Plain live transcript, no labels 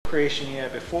creation he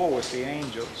had before was the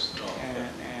angels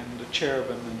and the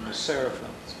cherubim and the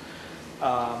seraphims.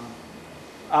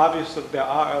 Obviously, there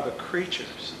are other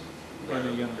creatures in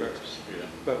the universe,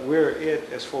 but we're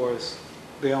it as far as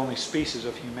the only species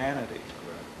of humanity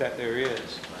that there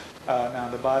is. Now,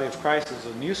 the body of Christ is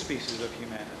a new species of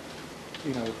humanity,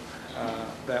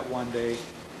 that one day,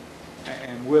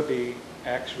 and we'll be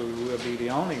the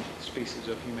only species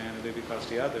of humanity, because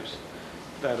the others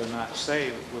that are not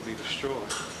saved will be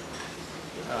destroyed.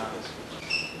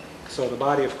 So the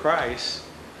body of Christ,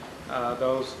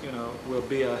 those, will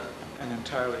be an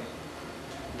entirely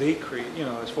decrease,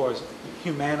 as far as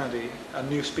humanity, a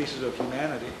new species of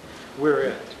humanity, we're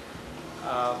it.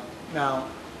 Now,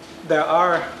 there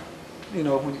are,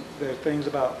 when there are things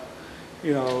about,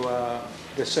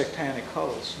 the satanic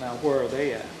hosts. Now, where are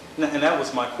they at? And that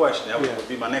was my question. That would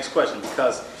be my next question,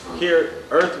 because here,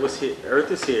 Earth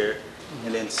is here,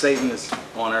 and then Satan is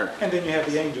on Earth. And then you have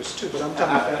the angels too. But I'm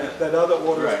talking about that other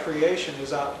order of creation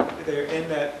is out there in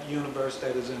that universe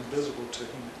that is invisible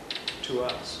to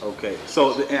us. Okay.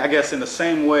 So I guess in the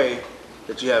same way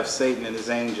that you have Satan and his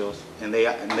angels, and they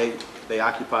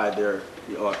occupy their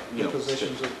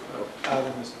positions out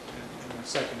in the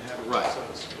second heaven. Right.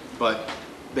 So but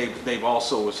they've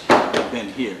also been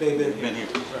here. They've been here.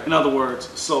 Right. In other words,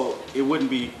 so it wouldn't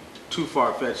be too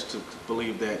far-fetched to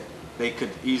believe that they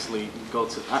could easily go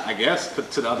to, I guess,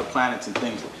 to the other planets and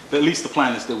things, at least the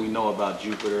planets that we know about,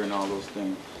 Jupiter and all those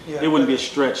things. Yeah, it wouldn't be a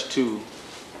stretch to,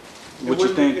 would you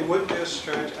think? It wouldn't be a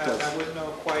stretch. I wouldn't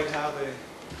know quite how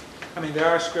there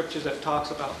are scriptures that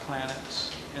talks about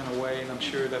planets in a way, and I'm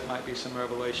sure that might be some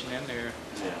revelation in there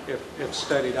if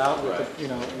studied out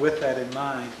with with that in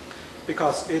mind.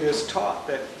 Because it is taught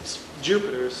that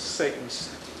Jupiter is Satan's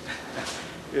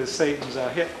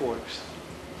headquarters.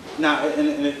 Now, I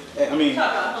mean,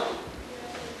 I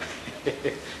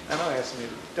know ask me.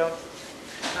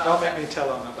 Don't make me tell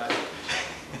on nobody.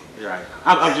 Right.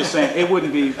 I'm just saying it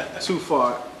wouldn't be too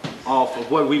far off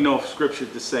of what we know of Scripture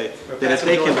to say that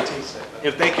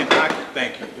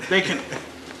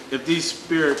if these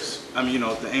spirits,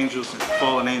 the angels and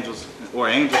fallen angels, or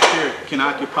angel spirit can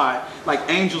occupy, like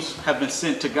angels have been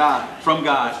sent to God, from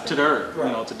God to the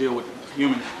earth, to deal with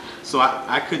humans. So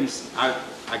I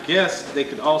guess they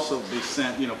could also be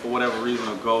sent, for whatever reason,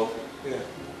 or go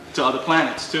to other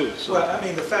planets too. So. Well,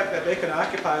 the fact that they can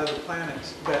occupy other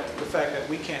planets, the fact that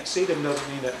we can't see them doesn't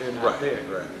mean that they're not there.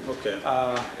 Right. Okay.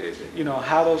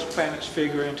 How those planets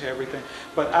figure into everything.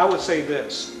 But I would say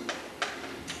this.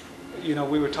 We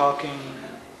were talking,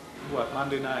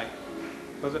 Monday night?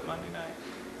 Was it Monday night?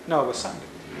 No, it was Sunday.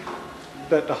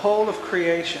 That the whole of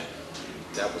creation.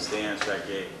 That was the answer I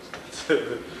gave.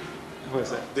 What is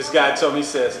that? This guy told me, he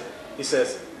says, he's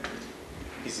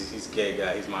a gay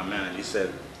guy, he's my manager. He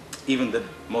said, even the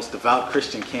most devout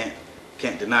Christian can't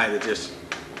deny that there's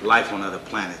life on other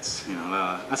planets.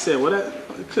 I said, well,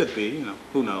 it could be,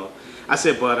 who knows? I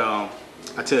said, but I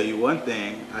tell you one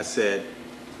thing. I said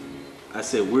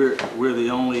we're the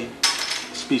only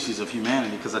species of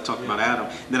humanity, because I talked about Adam.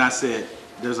 Then I said,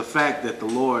 there's a fact that the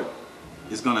Lord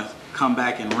is going to come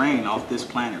back and reign off this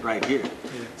planet right here.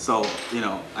 Yeah. So,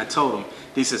 I told him.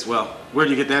 He says, well, where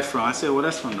do you get that from? I said, well,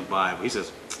 that's from the Bible. He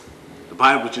says, the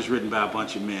Bible was just written by a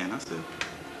bunch of men.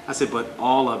 I said, but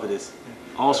all of it is,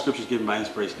 all Scripture is given by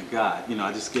inspiration of God.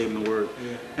 I just gave him the word.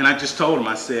 Yeah. And I just told him,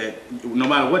 I said, no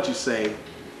matter what you say,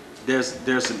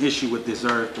 there's an issue with this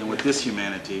earth and with this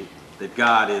humanity that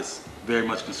God is very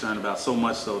much concerned about, so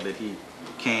much so that he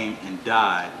came and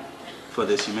died for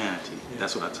this humanity. Yeah.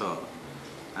 That's what I told him.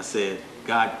 I said,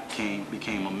 God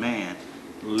became a man,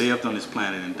 lived on this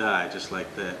planet and died just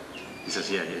like that. He says,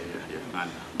 yeah, I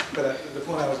know. But the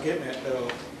point I was getting at,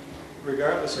 though,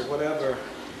 regardless of whatever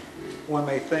one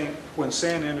may think, when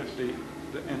sin entered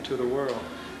into the world,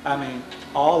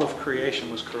 all of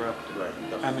creation was corrupted.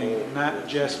 Right. Not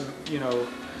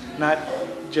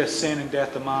just sin and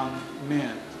death among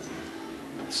men.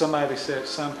 Somebody said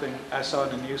something, I saw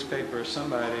in the newspaper,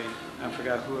 I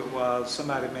forgot who it was,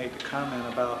 somebody made the comment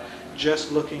about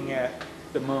just looking at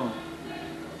the moon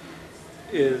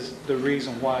is the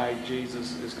reason why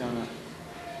Jesus is going to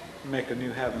make a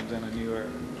new heavens and a new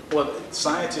earth. Well,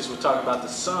 scientists were talking about the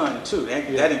sun too.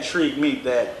 That intrigued me,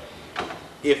 that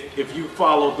if you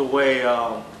followed the way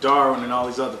Darwin and all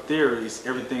these other theories,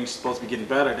 everything's supposed to be getting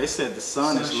better. They said the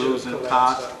sun is losing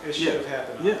power. It should have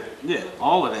happened. Yeah,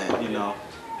 all of that,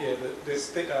 Yeah,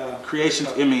 creation.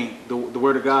 The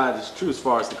word of God is true as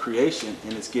far as the creation,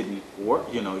 and it's getting worse.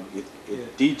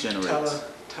 It degenerates.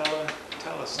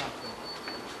 Tell us something.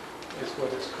 Is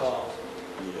what it's called.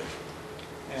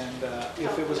 Yeah. And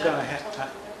if it was going to happen,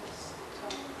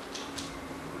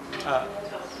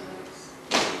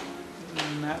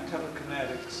 not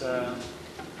telekinetics.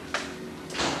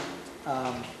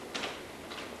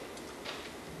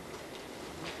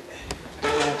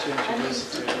 Nancy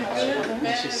introduced it to her.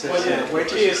 And she said, Well, yeah, wait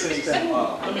till kids she need sits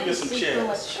down. let me get some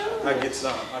chairs. I get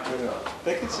some. I get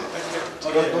They can sit back there.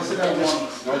 Okay. Go sit down.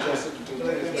 Let them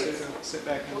sit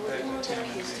back in the back with Tim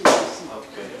and me.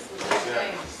 Okay.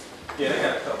 Yeah, they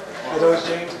got a couple. Are those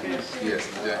James kids? Yes,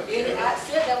 yeah. I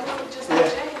said that one was just Yeah.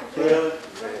 like James. Really?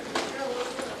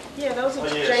 Yeah, those Oh, are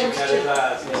yeah, James she got too. his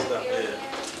eyes and stuff, yeah.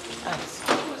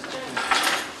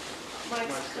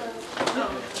 Mike's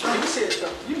cousin. You said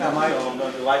something. You Now, know,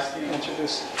 Mike, the light skin.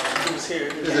 introduce. He was here.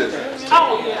 Is it?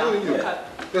 Oh, yeah. Yeah.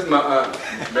 This is my aunt,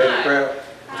 Mary Crab.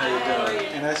 How you doing?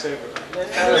 And that's everybody.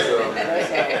 That's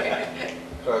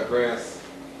her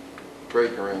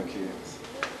great grandkids.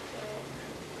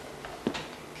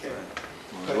 Okay.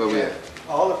 Where we at?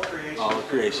 All of creation. All of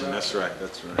creation, that's right,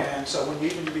 that's right. And so when you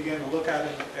even begin to look out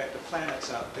at the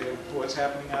planets out there, what's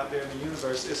happening out there in the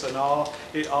universe, it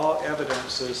all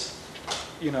evidences,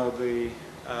 you know, the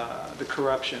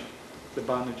corruption, the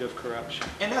bondage of corruption.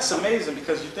 And that's amazing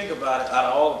because you think about it, out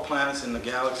of all the planets and the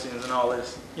galaxies and all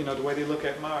this. You know, the way they look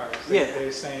at Mars, Yeah.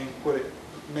 they're saying what it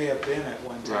may have been at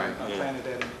one time, Right, a yeah. planet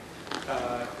that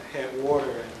had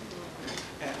water,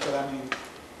 but I mean,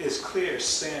 it's clear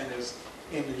sin is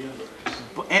in the universe.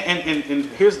 And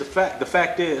here's the fact. The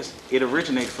fact is, it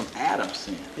originated from Adam's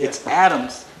sin. Yeah. It's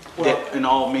Adam's Well, that in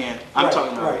all men. I'm right,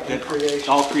 talking about right, in that creation.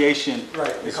 all creation. Right,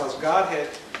 is- because God had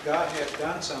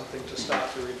done something to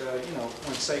stop the rebellion, you know,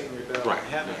 when Satan rebelled right, in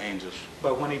heaven. the angels.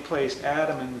 But when he placed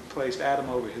Adam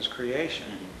over his creation,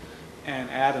 and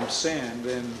Adam sinned,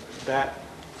 then that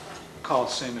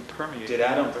caused sin to permeate Did the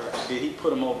Adam? universe. Did he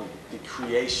put him over the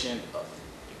creation?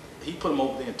 He put him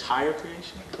over the entire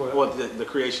creation, Well- or the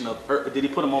creation of earth? Did he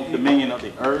put him over the dominion of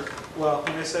the earth? Well,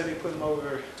 when they said he put him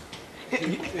over,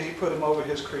 he put him over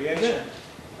his creation,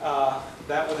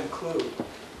 that would include.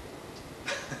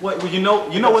 What? Well, you know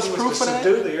what's Because he was proof to of that?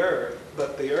 subdue the earth,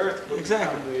 but the earth would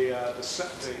Exactly. become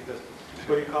the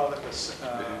what do you call it?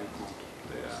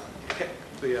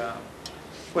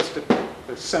 What's the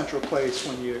central place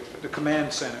when the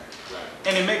command center?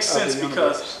 And it makes of the sense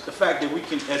because universe. the fact that we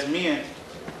can, as men,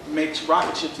 make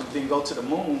rocket ships and then go to the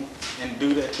moon and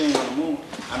do that thing on the moon.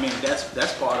 I mean, that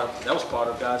was part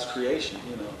of God's creation,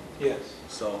 you know. Yes.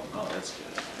 So, oh, that's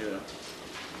good. Yeah.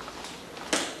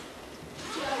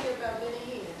 Did y'all hear about Benny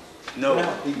Hinn? No.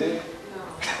 He did? No.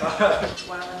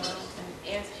 While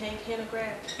and Hank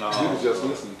Hennegrad, We No. was just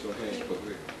listening to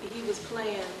him. he was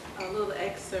playing a little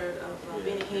excerpt of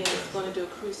Benny Hinn is going to do a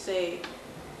crusade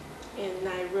in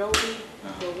Nairobi,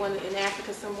 or one in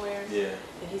Africa somewhere. Yeah.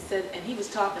 And he said, and he was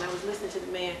talking, I was listening to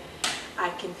the man, I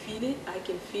can feel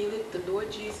it, the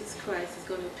Lord Jesus Christ is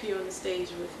going to appear on the stage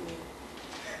with me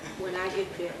when I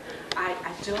get there. I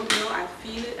don't know, I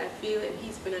feel it, and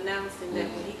he's been announcing that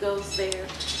when he goes there,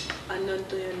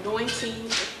 the anointing,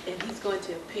 and he's going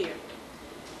to appear.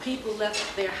 People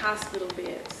left their hospital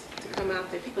beds to come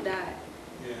out there. People died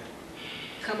Yeah.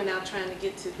 coming out trying to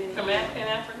get to Benny From Hinn. in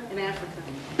Africa? In Africa.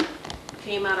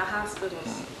 Came out of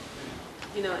hospitals.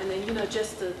 You know, and then, you know,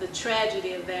 just the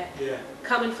tragedy of that. Yeah.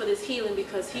 Coming for this healing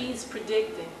because he's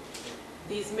predicting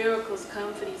these miracles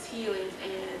come for these healings,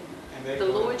 and they the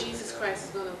go- Lord Jesus Christ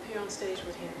is going to appear on stage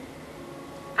with him.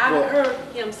 I've Well, heard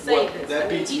him say Well, this. that I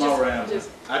mean, beats he my just- round. just-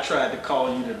 I tried to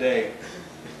call you today,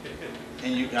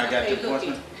 and I got Okay, the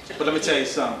appointment. But let me tell you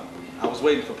something. I was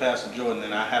waiting for Pastor Jordan,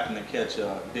 and I happened to catch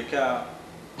Big Kyle.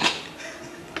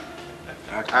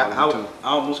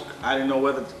 I didn't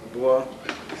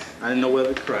know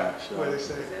whether to cry. So. What did they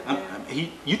say?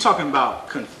 You talking about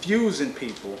confusing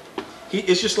people.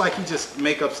 It's just like he just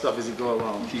make up stuff as he go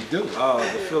along. He do. Oh,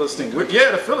 the Philistines.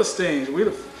 The Philistines.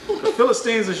 The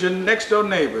Philistines is your next door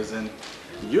neighbors, and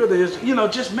you're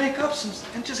just make up some,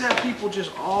 and just have people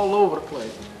just all over the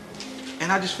place.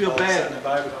 And I just feel All of a sudden, bad. the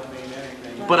Bible don't mean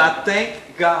anything. But I thank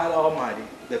God Almighty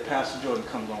that Pastor Jordan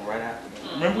comes on right after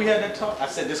me. Remember we had that talk? I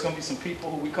said there's going to be some people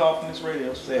who we call from this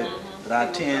radio said that I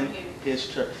attend his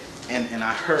church. And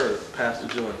I heard Pastor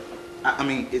Jordan. I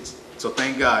mean, so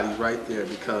thank God he's right there,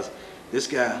 because this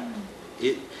guy,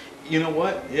 you know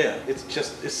what? Yeah,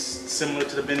 it's similar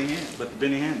to the Benny Hinn, but the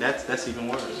Benny Hinn, that's even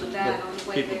worse. People died on the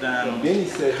way People there. dying on Benny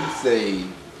said he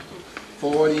saved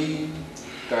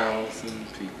 40,000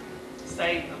 people.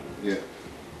 Save them. Yeah.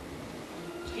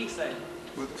 He saved them.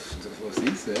 That's what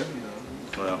he said, you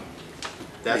know. Well,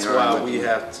 that's Yeah, why I'm we looking.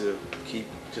 have to keep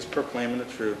just proclaiming the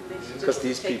truth. They should Because just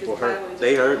these take people his Bible hurt. and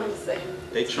They just hurt. come and say,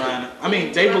 They trying to. I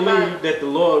mean, they believe that the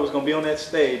Lord was going to be on that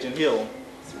stage and heal them.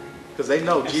 Because they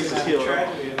know And see, Jesus now, the healed them.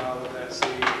 tragedy in all of that.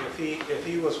 See, if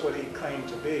he was what he claimed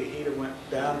to be, he'd have went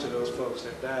down to those folks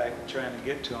that died trying to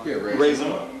get to them. Yeah, Raise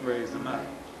them up Raise them up.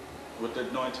 with the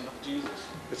anointing of Jesus.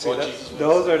 But see, Or that, Jesus was.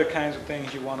 those are the kinds of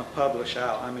things you want to publish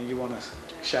out. I mean, you want to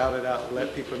shout it out,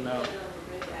 let people know.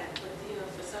 But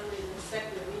for some reason,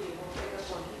 secular media won't pick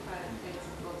up on. He probably picks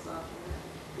some folks off.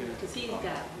 Because he's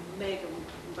got mega.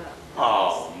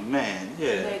 Oh man,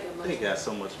 yeah, Mega they money. got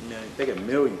so much million. They got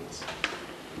millions.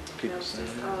 People It's saying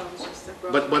just, that. it's just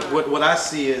a But broken what I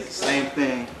see is the same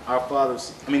thing. Our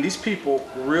fathers. I mean, these people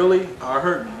really are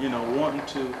hurting. You know,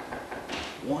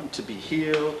 wanting to be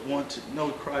healed, want to know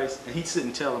Christ, and he's sitting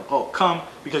and tell them, "Oh, come,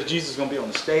 because Jesus is going to be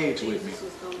on the stage with me." Jesus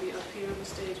was going to be up here on the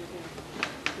stage with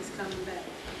him. He's coming back.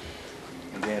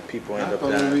 And then people I end up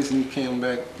thought the dying. reason he came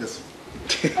back this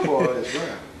far is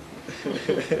right.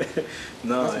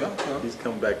 No, That's what I thought. he's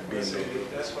coming back to being See, there.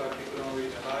 that's why people don't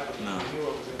read the Bible. No. They knew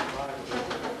what was in the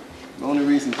Bible. The only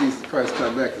reason Jesus Christ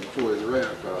come back is for his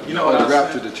wrath. You know what the I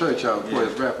rap to said? the church out for Yeah.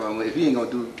 his wrath. If he ain't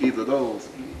gonna do either of those,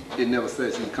 it never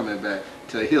says he's coming back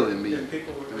to healing me. Then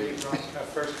people would read 1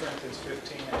 Corinthians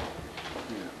 15:8.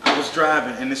 I was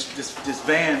driving, and this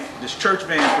van, this church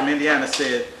van from Indiana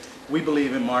said, "We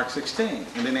believe in Mark 16,"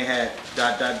 and then they had ...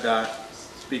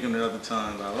 speaking in other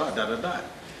tongues, blah blah blah .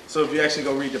 So if you actually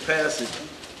go read the passage,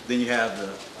 then you have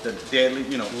the deadly,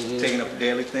 taking up the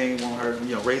deadly thing, won't hurt,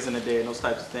 raising the dead, those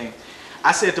types of things.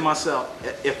 I said to myself,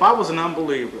 if I was an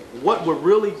unbeliever, what would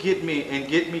really get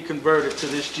me converted to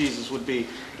this Jesus would be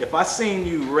if I seen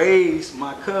you raise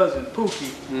my cousin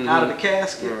Pookie out of the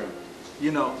casket,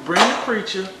 Right. bring the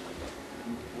preacher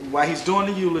while he's doing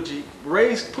the eulogy,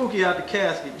 raise Pookie out the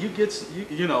casket. You get,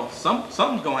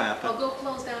 something's gonna happen. Or go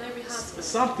close down every hospital.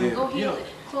 Something, Go heal it.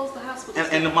 Close the hospital.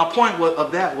 And my point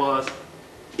of that was,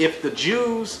 if the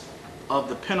Jews of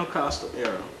the Pentecostal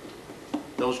era,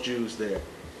 those Jews there,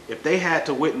 if they had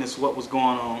to witness what was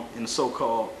going on in the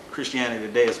so-called Christianity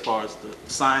today as far as the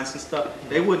science and stuff,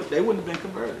 they wouldn't have been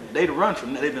converted. They'd have run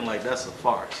from that. They'd been like, that's a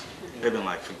farce. They'd been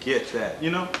like, forget that,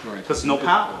 Right. Because no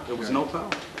power. There was no power.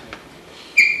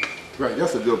 Right,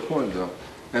 that's a good point though.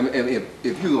 And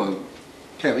if you're gonna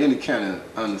have any kind of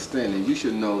understanding, you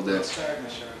should know that. That's Wagner,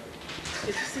 Shirley.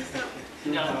 Did you see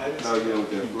something? No. I didn't No, see you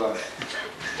don't get blocked.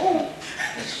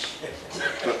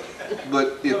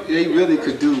 But if they really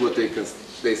could do what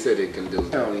they said they can do,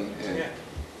 county and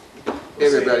Yeah.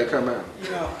 everybody come out.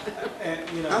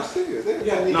 And serious.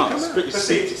 Yeah, No, but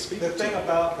see, speak the to thing it.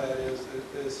 about that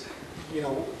is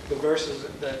the verses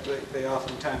that they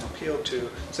oftentimes appeal to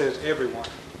says everyone.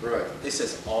 Right. It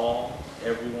says all,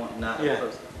 everyone, not Yeah. a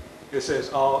person. It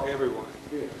says all, everyone.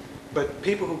 Yeah. But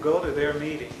people who go to their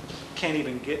meeting can't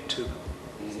even get to them.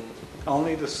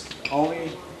 Only a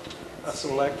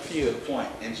select few Good point.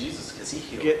 And Jesus, because he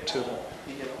healed get to them. all.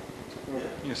 He healed all.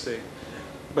 You see,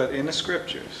 but in the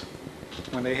scriptures,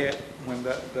 when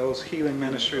those healing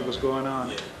ministry was going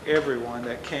on, everyone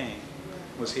that came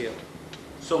was healed.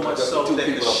 So much That's so the two that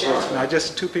the people up front. shadow, Not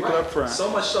just two people up front. so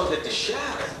much so that the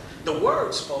shadow, the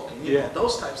word spoken, Yeah.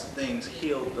 those types of things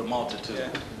healed the multitude. Yeah.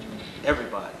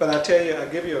 Everybody. But I tell you, I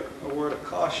give you a word of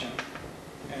caution,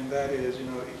 and that is,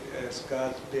 as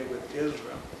God did with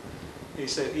Israel, he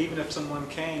said, even if someone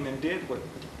came and did what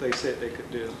they said they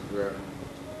could do, Right.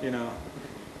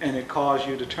 and it caused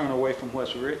you to turn away from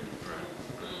what's written,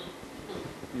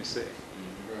 you see.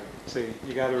 See,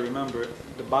 you got to remember,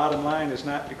 the bottom line is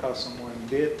not because someone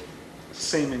did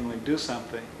seemingly do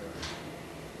something,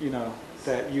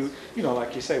 that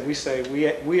like you say,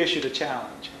 we issued a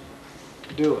challenge.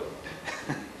 Do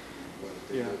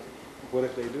it. What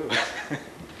if they do it?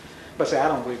 But say, I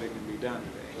don't believe it can be done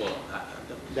today. Well,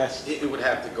 That's it would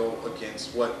have to go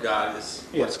against what God is,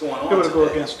 what's going on It would go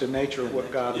today. against the nature of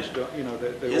what God is Yeah. doing,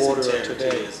 the His order of integrity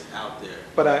today. is out there.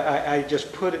 But I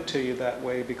just put it to you that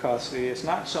way because, see, it's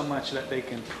not so much that they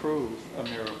can prove a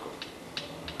miracle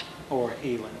or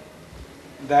healing.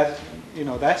 That's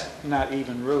not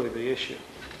even really the issue.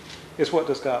 It's what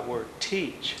does God's word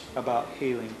teach about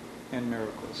healing and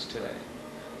miracles today.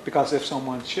 Because if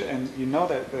someone should, and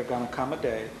that there's going to come a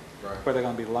day where they're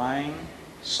going to be lying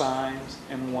signs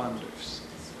and wonders.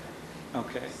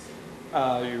 Okay.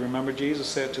 You remember Jesus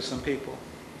said to some people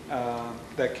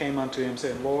that came unto him,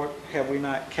 saying, Lord, have we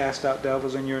not cast out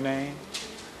devils in your name?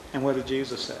 And what did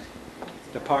Jesus say?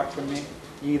 Depart from me,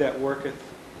 ye that worketh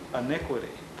iniquity,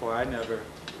 for I never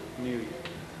knew you.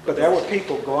 But there were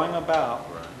people going about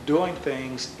doing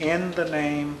things in the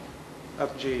name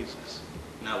of Jesus.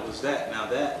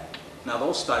 Now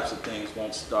those types of things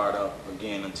won't start up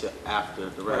again until after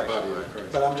the rapture.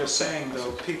 Right. But I'm just saying,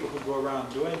 though, people who go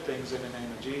around doing things in the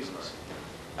name of Jesus,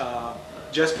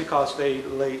 just because they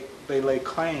lay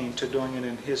claim to doing it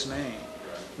in his name,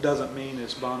 doesn't mean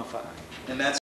it's bona fide. And that's